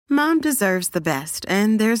Mom deserves the best,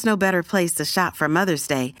 and there's no better place to shop for Mother's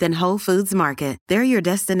Day than Whole Foods Market. They're your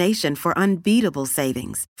destination for unbeatable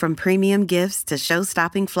savings, from premium gifts to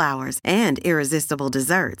show-stopping flowers and irresistible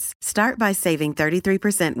desserts. Start by saving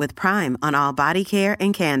 33% with Prime on all body care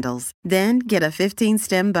and candles. Then get a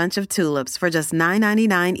 15-stem bunch of tulips for just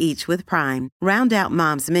 $9.99 each with Prime. Round out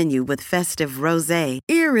Mom's menu with festive rosé,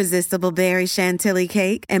 irresistible berry chantilly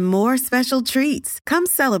cake, and more special treats. Come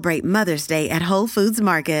celebrate Mother's Day at Whole Foods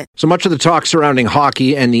Market. So much of the talk surrounding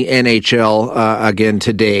hockey and the NHL again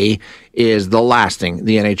today is the last thing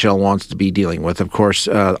the NHL wants to be dealing with. Of course,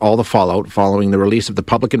 all the fallout following the release of the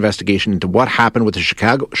public investigation into what happened with the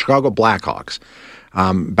Chicago Blackhawks.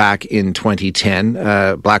 Back in 2010,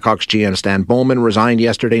 Blackhawks GM Stan Bowman resigned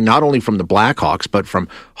yesterday, not only from the Blackhawks, but from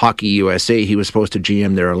Hockey USA. He was supposed to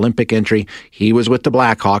GM their Olympic entry. He was with the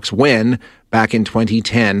Blackhawks when, back in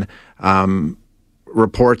 2010,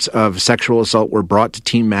 reports of sexual assault were brought to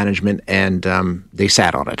team management, and they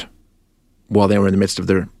sat on it while they were in the midst of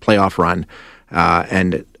their playoff run.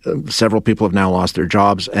 And several people have now lost their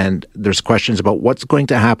jobs, and there's questions about what's going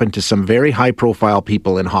to happen to some very high-profile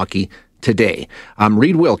people in hockey today.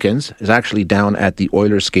 Reed Wilkins is actually down at the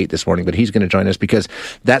Oilers skate this morning, but he's going to join us because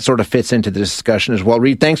that sort of fits into the discussion as well.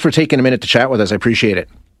 Reed, thanks for taking a minute to chat with us. I appreciate it.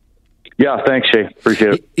 Yeah, thanks, Shay.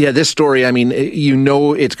 Appreciate it. Yeah, this story, I mean,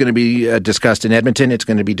 it's going to be discussed in Edmonton. It's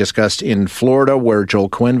going to be discussed in Florida, where Joel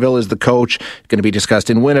Quenneville is the coach. It's going to be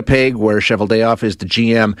discussed in Winnipeg, where Cheveldayoff is the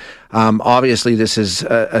GM. Obviously, this is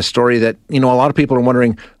a story that, a lot of people are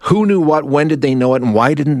wondering who knew what, when did they know it, and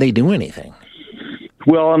why didn't they do anything?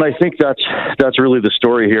 Well, and I think that's really the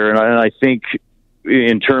story here. And I think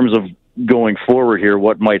in terms of going forward here,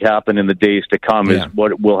 what might happen in the days to come is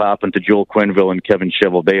what will happen to Joel Quenneville and Kevin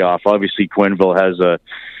Cheveldayoff. Obviously, Quenneville has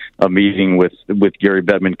a meeting with Gary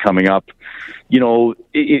Bettman coming up.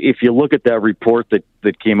 If you look at that report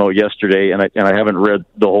that came out yesterday, and I haven't read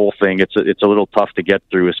the whole thing, it's a little tough to get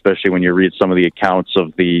through, especially when you read some of the accounts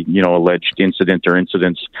of the alleged incident or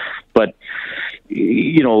incidents. But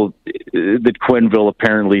that Quenneville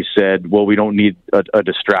apparently said, well, we don't need a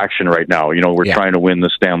distraction right now. We're trying to win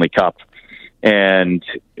the Stanley Cup. And,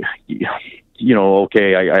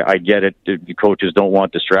 okay, I get it. The coaches don't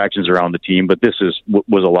want distractions around the team, but this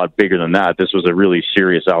was a lot bigger than that. This was a really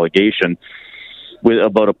serious allegation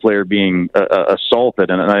about a player being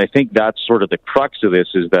assaulted. And I think that's sort of the crux of this,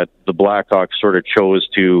 is that the Blackhawks sort of chose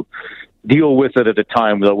to deal with it at a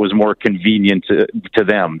time that was more convenient to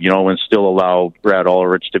them, and still allow Brad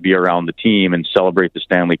Ulrich to be around the team and celebrate the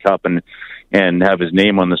Stanley Cup and have his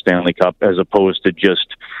name on the Stanley Cup, as opposed to just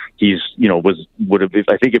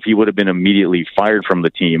I think if he would have been immediately fired from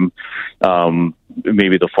the team,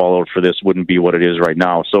 maybe the fallout for this wouldn't be what it is right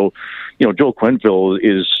now. So, Joel Quenneville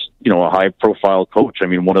is, a high profile coach. I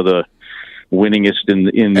mean, one of the winningest in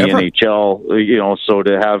the NHL, so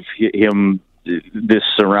to have him, this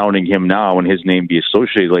surrounding him now and his name be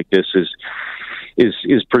associated like this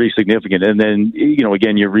is pretty significant. And then,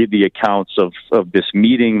 again, you read the accounts of this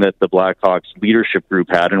meeting that the Blackhawks leadership group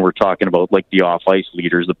had, and we're talking about like the off-ice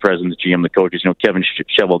leaders, the president, the GM, the coaches. Kevin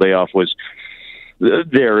Cheveldayoff was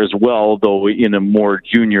there as well, though in a more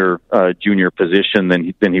junior position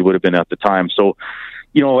than he would have been at the time. So,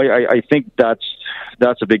 I think that's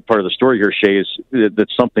a big part of the story here, Shay, is that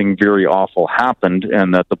something very awful happened,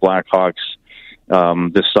 and that the Blackhawks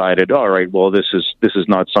decided, all right, well, this is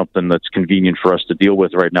not something that's convenient for us to deal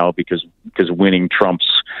with right now because winning trumps,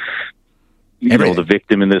 the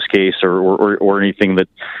victim in this case, or anything that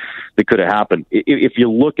could have happened. If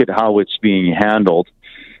you look at how it's being handled,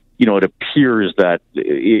 it appears that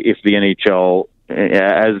if the NHL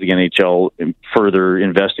further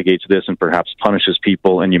investigates this and perhaps punishes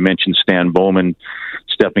people, and you mentioned Stan Bowman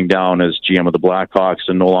stepping down as GM of the Blackhawks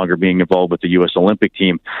and no longer being involved with the U.S. Olympic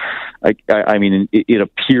team, I mean, it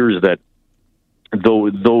appears that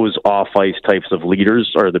those off-ice types of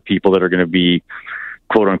leaders are the people that are going to be,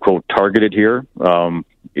 quote-unquote, targeted here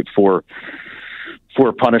for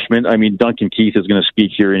punishment. I mean, Duncan Keith is going to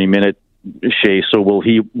speak here any minute, Shay, so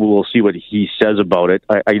we'll see what he says about it.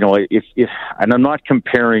 And I'm not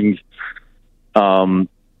comparing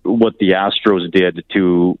what the Astros did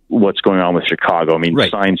to what's going on with Chicago. I mean,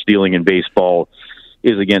 sign stealing in baseball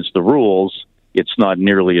is against the rules. It's not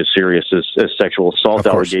nearly as serious as sexual assault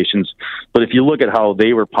allegations. But if you look at how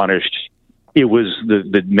they were punished, it was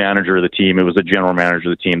the manager of the team. It was the general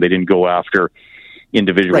manager of the team. They didn't go after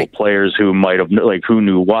individual players who might have, who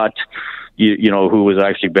knew what, who was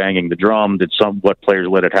actually banging the drum, what players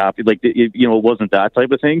let it happen. It wasn't that type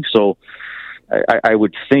of thing. So, I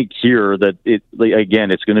would think here that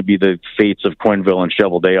it's going to be the fates of Quenneville and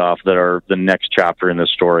Cheveldayoff that are the next chapter in this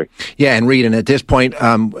story. Yeah, and Reed, and at this point,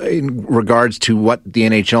 in regards to what the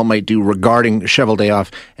NHL might do regarding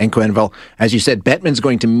Cheveldayoff and Quenneville, as you said, Bettman's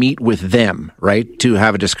going to meet with them, right, to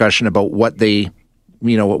have a discussion about what they,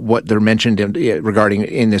 what they're mentioned regarding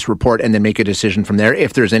in this report, and then make a decision from there,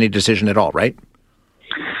 if there's any decision at all, right?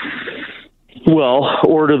 Well,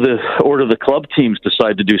 or do the club teams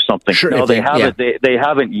decide to do something? Sure, no, they haven't. Yeah. They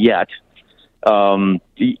haven't yet. Quenneville's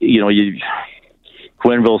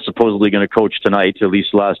supposedly going to coach tonight, at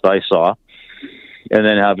least last I saw, and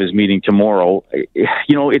then have his meeting tomorrow.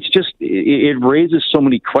 It's just it raises so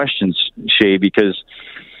many questions, Shay, because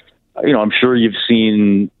I'm sure you've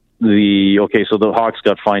seen so the Hawks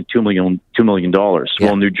got fined $2 million. Yeah.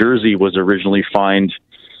 Well, New Jersey was originally fined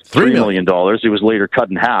 $3 million. It was later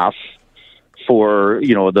cut in half for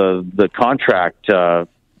the contract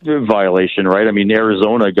violation, right? I mean,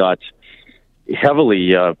 Arizona got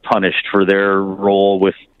heavily punished for their role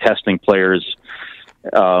with testing players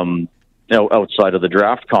outside of the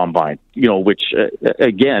draft combine, which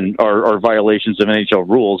again are violations of NHL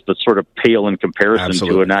rules, but sort of pale in comparison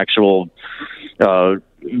Absolutely. to an actual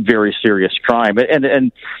very serious crime.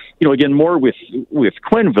 And again, more with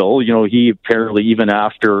Quenneville, he apparently, even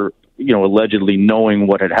after allegedly knowing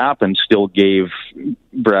what had happened, still gave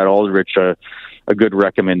Brad Aldrich a good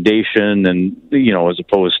recommendation, and as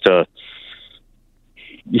opposed to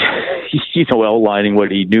outlining what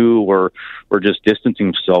he knew or just distancing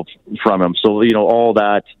himself from him. So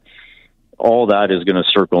all that is going to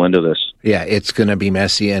circle into this. Yeah, it's going to be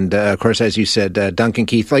messy. And of course, as you said, Duncan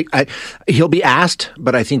Keith, he'll be asked,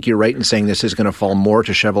 but I think you're right in saying this is going to fall more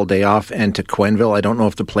to Cheveldayoff and to Quenneville. I don't know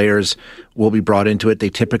if the players will be brought into it. They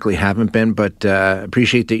typically haven't been, but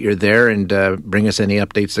appreciate that you're there, and bring us any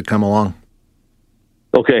updates that come along.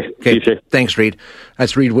 Okay. Thanks, Reed.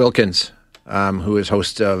 That's Reed Wilkins, who is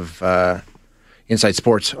host of Inside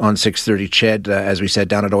Sports on 630 CHED, as we said,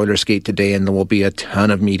 down at Oilers Gate today, and there will be a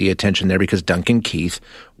ton of media attention there because Duncan Keith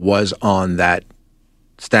was on that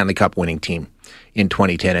Stanley Cup winning team in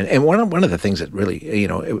 2010. And one of the things that really,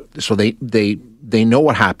 so they know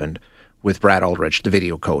what happened with Brad Aldrich, the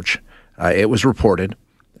video coach. It was reported.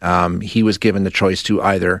 He was given the choice to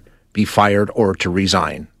either be fired or to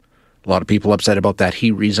resign. A lot of people upset about that. He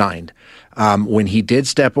resigned. When he did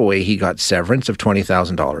step away, he got severance of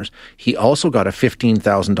 $20,000. He also got a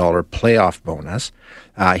 $15,000 playoff bonus.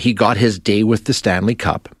 He got his day with the Stanley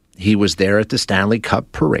Cup. He was there at the Stanley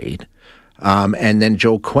Cup parade. And then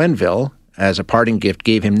Joe Quenneville, as a parting gift,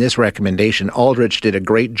 gave him this recommendation. Aldrich did a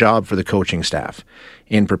great job for the coaching staff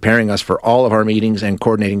in preparing us for all of our meetings and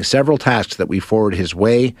coordinating several tasks that we forward his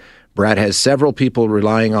way. Brad has several people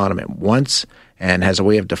relying on him at once and has a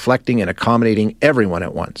way of deflecting and accommodating everyone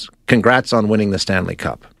at once. Congrats on winning the Stanley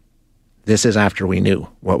Cup. This is after we knew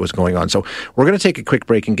what was going on. So we're going to take a quick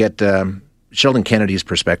break and get Sheldon Kennedy's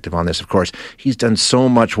perspective on this, of course. He's done so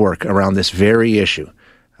much work around this very issue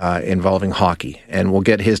involving hockey, and we'll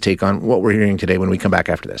get his take on what we're hearing today when we come back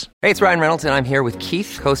after this. Hey, it's Ryan Reynolds, and I'm here with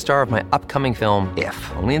Keith, co-star of my upcoming film,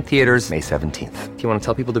 If, only in theaters May 17th. Do you want to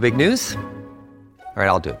tell people the big news? All right,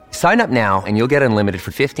 I'll do it. Sign up now and you'll get unlimited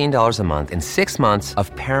for $15 a month and 6 months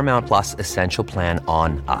of Paramount Plus Essential Plan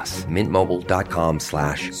on us.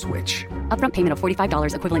 MintMobile.com/switch. Upfront payment of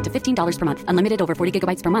 $45 equivalent to $15 per month. Unlimited over 40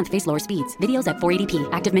 gigabytes per month. Face lower speeds. Videos at 480p.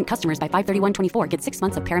 Active Mint customers by 531.24 get 6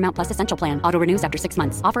 months of Paramount Plus Essential Plan. Auto renews after 6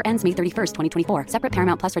 months. Offer ends May 31st, 2024. Separate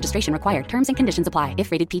Paramount Plus registration required. Terms and conditions apply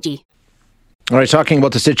if rated PG. All right, talking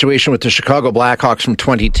about the situation with the Chicago Blackhawks from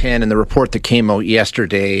 2010 and the report that came out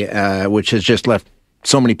yesterday, which has just left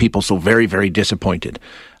so many people so very, very disappointed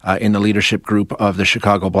in the leadership group of the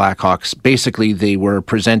Chicago Blackhawks. Basically, they were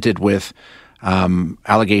presented with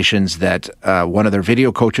allegations that one of their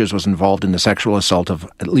video coaches was involved in the sexual assault of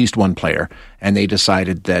at least one player, and they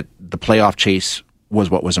decided that the playoff chase was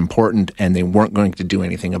what was important, and they weren't going to do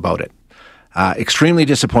anything about it. Extremely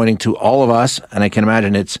disappointing to all of us, and I can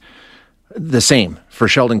imagine it's the same for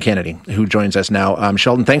Sheldon Kennedy, who joins us now.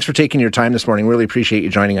 Sheldon, thanks for taking your time this morning. Really appreciate you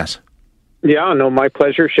joining us. Yeah, no, my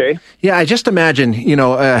pleasure, Shay. Yeah, I just imagine,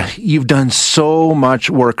 you've done so much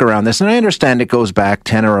work around this, and I understand it goes back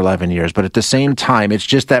 10 or 11 years, but at the same time, it's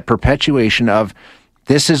just that perpetuation of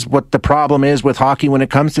this is what the problem is with hockey when it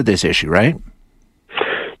comes to this issue, right?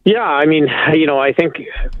 Yeah, I mean, I think,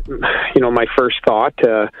 my first thought,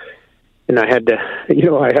 and I had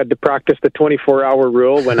to practice the 24-hour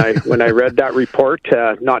rule when I read that report,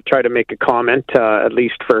 not try to make a comment, at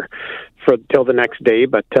least for till the next day.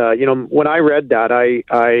 But when I read that,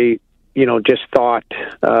 I just thought,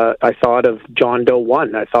 I thought of John Doe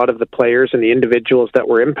 1. I thought of the players and the individuals that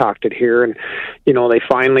were impacted here. And, they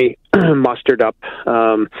finally mustered up,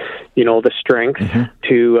 the strength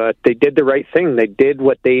to, they did the right thing. They did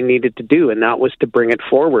what they needed to do, and that was to bring it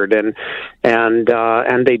forward. And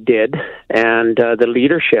they did. And the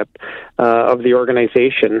leadership of the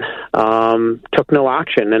organization took no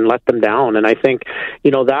action and let them down. And I think,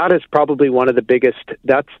 that is probably one of the biggest,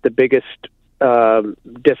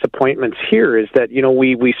 disappointments here is that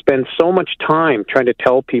we spend so much time trying to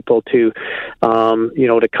tell people to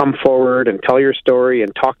to come forward and tell your story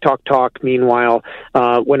and talk. Meanwhile,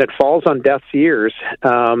 when it falls on deaf ears,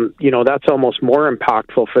 that's almost more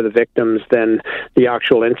impactful for the victims than the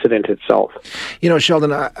actual incident itself.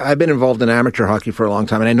 Sheldon, I've been involved in amateur hockey for a long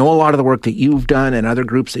time, and I know a lot of the work that you've done and other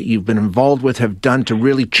groups that you've been involved with have done to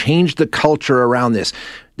really change the culture around this.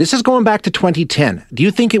 This is going back to 2010. Do you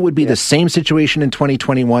think it would be the same situation in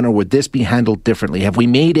 2021, or would this be handled differently? Have we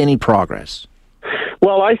made any progress?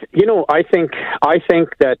 Well, I think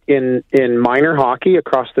that in minor hockey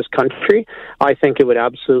across this country, I think it would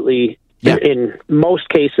absolutely, in most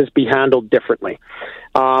cases, be handled differently.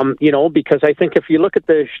 Because I think if you look at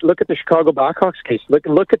the Chicago Blackhawks case,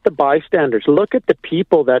 look at the bystanders, look at the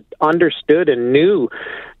people that understood and knew,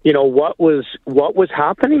 what was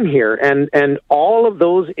happening here, and all of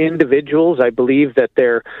those individuals, I believe that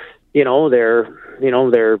they're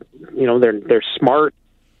smart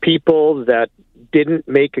people that didn't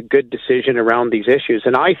make a good decision around these issues.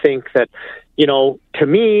 And I think that, to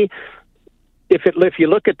me, if you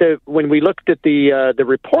look at when we looked at the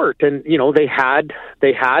report, and they had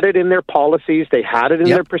it in their policies, they had it in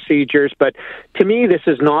their procedures, but to me this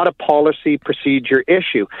is not a policy procedure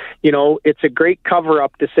issue. It's a great cover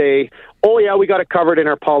up to say, oh yeah, we got it covered in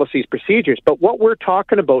our policies procedures, but what we're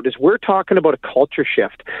talking about is a culture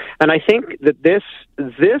shift. And I think that this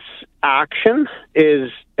action is,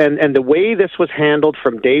 and the way this was handled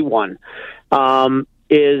from day one,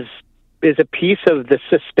 is a piece of the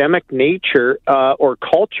systemic nature or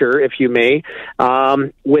culture, if you may,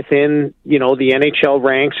 within the NHL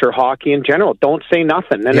ranks or hockey in general. Don't say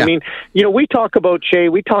nothing. And I mean, we talk about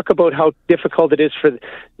how difficult it is for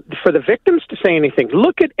the victims to say anything.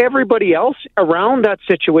 Look at everybody else around that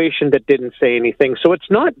situation that didn't say anything. So it's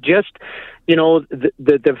not just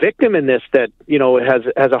the victim in this that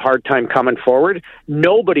has a hard time coming forward.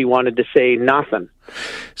 Nobody wanted to say nothing.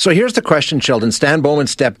 So here's the question, Sheldon. Stan Bowman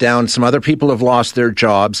stepped down. Some other people have lost their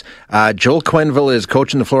jobs. Joel Quenneville is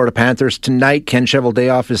coaching the Florida Panthers tonight. Ken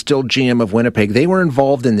Cheveldayoff is still GM of Winnipeg. They were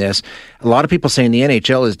involved in this. A lot of people saying the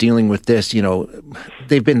NHL is dealing with this.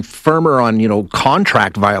 They've been firmer on,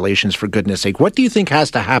 contract violations, for goodness sake. What do you think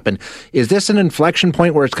has to happen? Is this an inflection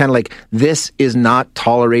point where it's kind of like, this is not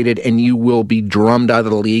tolerated and you will be drummed out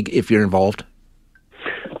of the league if you're involved?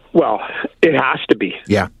 Well, it has to be.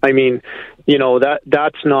 Yeah. I mean,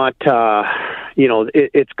 that's not,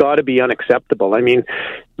 it's got to be unacceptable. I mean,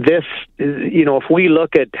 this, if we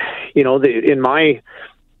look at,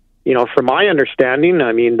 from my understanding,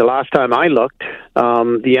 I mean, the last time I looked,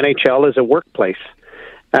 the NHL is a workplace.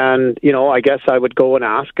 And, I guess I would go and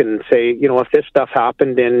ask and say, if this stuff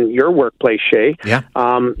happened in your workplace, Shay,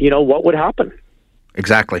 what would happen?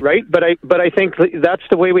 Exactly. Right. But I think that's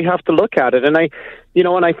the way we have to look at it. And I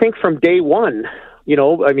think from day one,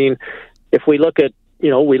 I mean, if we look at,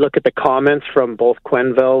 the comments from both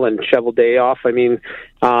Quenneville and Cheveldayoff, I mean,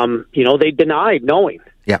 they denied knowing.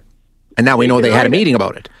 Yeah. And now we know they had a meeting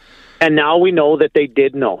about it. And now we know that they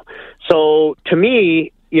did know. So to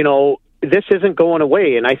me, this isn't going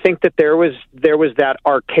away. And I think that there was that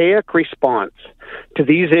archaic response to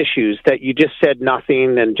these issues that you just said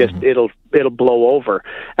nothing and just it'll blow over.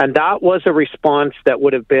 And that was a response that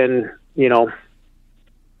would have been,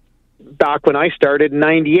 back when I started in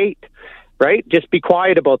 98, right? Just be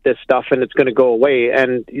quiet about this stuff and it's going to go away.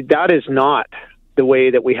 And that is not the way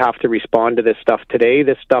that we have to respond to this stuff today.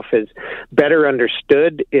 This stuff is better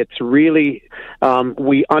understood. It's really,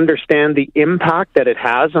 we understand the impact that it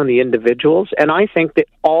has on the individuals. And I think that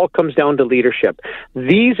all comes down to leadership.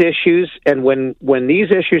 These issues, and when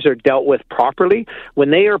these issues are dealt with properly, when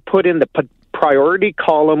they are put in the priority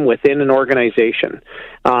column within an organization,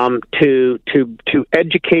 to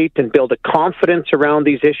educate and build a confidence around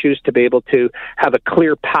these issues, to be able to have a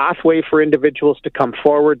clear pathway for individuals to come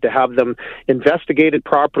forward, to have them investigated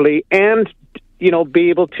properly, and be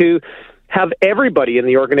able to have everybody in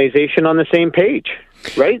the organization on the same page,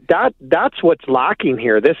 right? That's what's lacking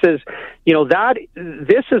here. This is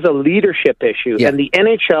a leadership issue, and the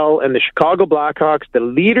NHL and the Chicago Blackhawks, the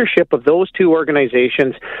leadership of those two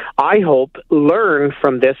organizations, I hope, learn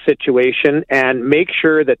from this situation and make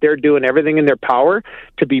sure that they're doing everything in their power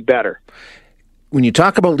to be better. When you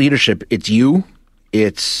talk about leadership, it's you,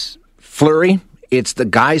 it's Fleury, it's the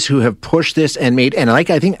guys who have pushed this and made, and I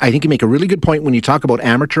think you make a really good point when you talk about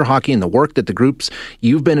amateur hockey and the work that the groups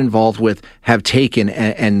you've been involved with have taken,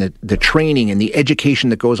 and the training and the education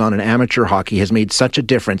that goes on in amateur hockey has made such a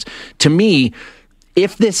difference. To me,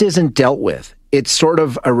 if this isn't dealt with, it's sort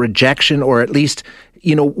of a rejection, or at least,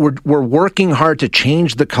 we're working hard to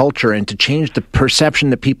change the culture and to change the perception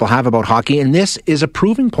that people have about hockey, and this is a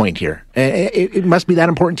proving point here. It must be that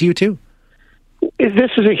important to you too. This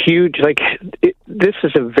is a huge, this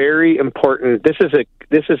is a very important, this is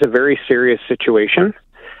a very serious situation.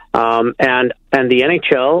 And the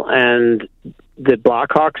NHL and the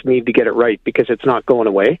Blackhawks need to get it right, because it's not going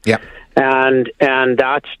away. Yeah. And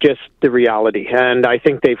that's just the reality. And I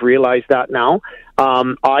think they've realized that now.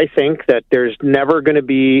 I think that there's never going to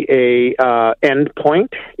be a end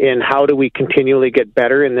point in how do we continually get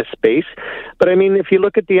better in this space. But I mean, if you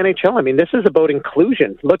look at the NHL, this is about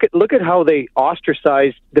inclusion. Look at how they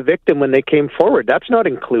ostracized the victim when they came forward. That's not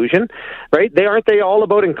inclusion, right? Aren't they all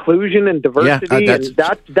about inclusion and diversity? And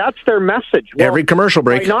that's their message. Well, every commercial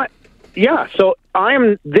break. Yeah, so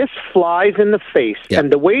this flies in the face,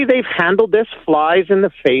 and the way they've handled this flies in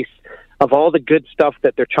the face of all the good stuff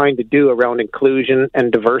that they're trying to do around inclusion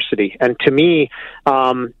and diversity. And to me,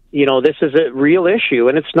 this is a real issue,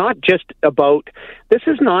 and this is not just about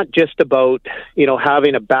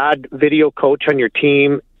having a bad video coach on your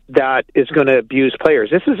team that is going to abuse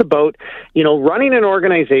players. This is about, running an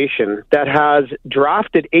organization that has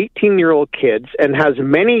drafted 18-year-old kids and has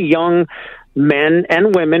many young men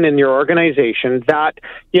and women in your organization that,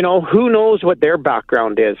 who knows what their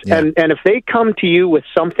background is. Yeah. And if they come to you with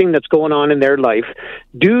something that's going on in their life,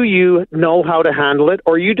 do you know how to handle it?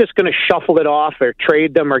 Or are you just going to shuffle it off or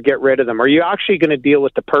trade them or get rid of them? Are you actually going to deal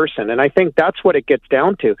with the person? And I think that's what it gets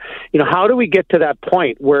down to. How do we get to that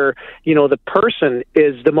point where, the person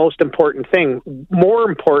is the most important thing, more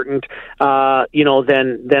important,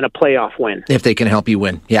 than a playoff win? If they can help you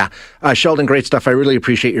win. Yeah. Sheldon, great stuff. I really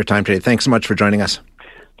appreciate your time today. Thanks so much for joining us.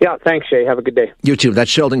 Yeah, thanks, Shay. Have a good day. You too. That's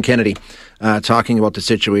Sheldon Kennedy talking about the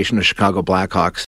situation of Chicago Blackhawks.